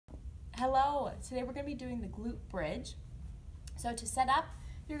Hello, today we're going to be doing the glute bridge. So to set up,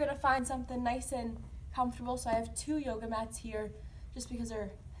 you're going to find something nice and comfortable. So I have 2 yoga mats here just because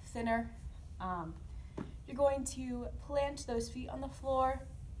they're thinner. You're going to plant those feet on the floor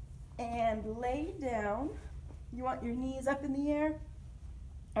and lay down. You want your knees up in the air,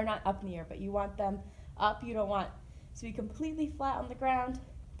 or not up in the air, but you want them up. You don't want to be completely flat on the ground.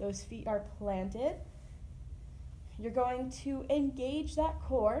 Those feet are planted. You're going to engage that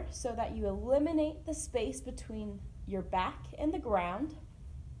core so that you eliminate the space between your back and the ground.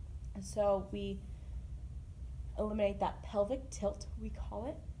 And so we eliminate that pelvic tilt, we call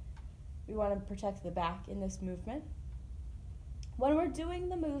it. We want to protect the back in this movement. When we're doing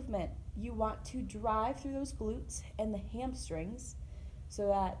the movement, you want to drive through those glutes and the hamstrings so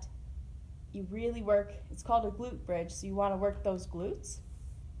that you really work. It's called a glute bridge, so you want to work those glutes.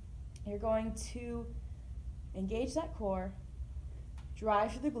 You're going to engage that core,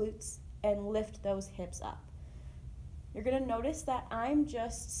 drive through the glutes, and lift those hips up. You're going to notice that I'm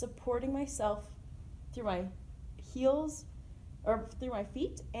just supporting myself through my heels, or through my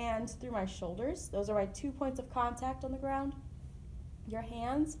feet and through my shoulders. Those are my 2 points of contact on the ground. Your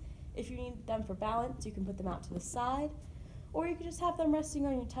hands, if you need them for balance, you can put them out to the side, or you can just have them resting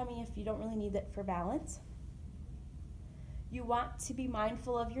on your tummy if you don't really need it for balance. You want to be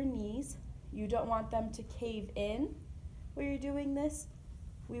mindful of your knees. You don't want them to cave in while you're doing this.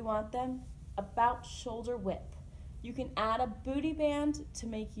 We want them about shoulder width. You can add a booty band to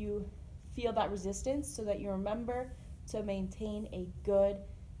make you feel that resistance so that you remember to maintain a good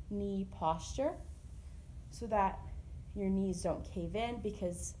knee posture so that your knees don't cave in,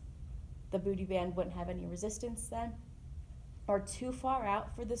 because the booty band wouldn't have any resistance then, or too far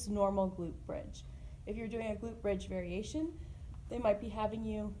out for this normal glute bridge. If you're doing a glute bridge variation, they might be having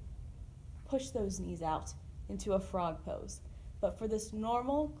you push those knees out into a frog pose. But for this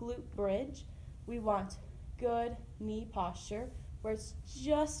normal glute bridge, we want good knee posture where it's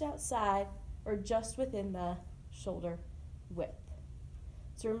just outside or just within the shoulder width.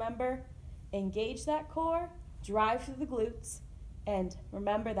 So remember, engage that core, drive through the glutes, and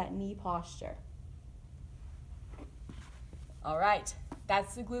remember that knee posture. All right,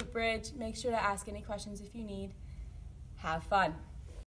 that's the glute bridge. Make sure to ask any questions if you need. Have fun.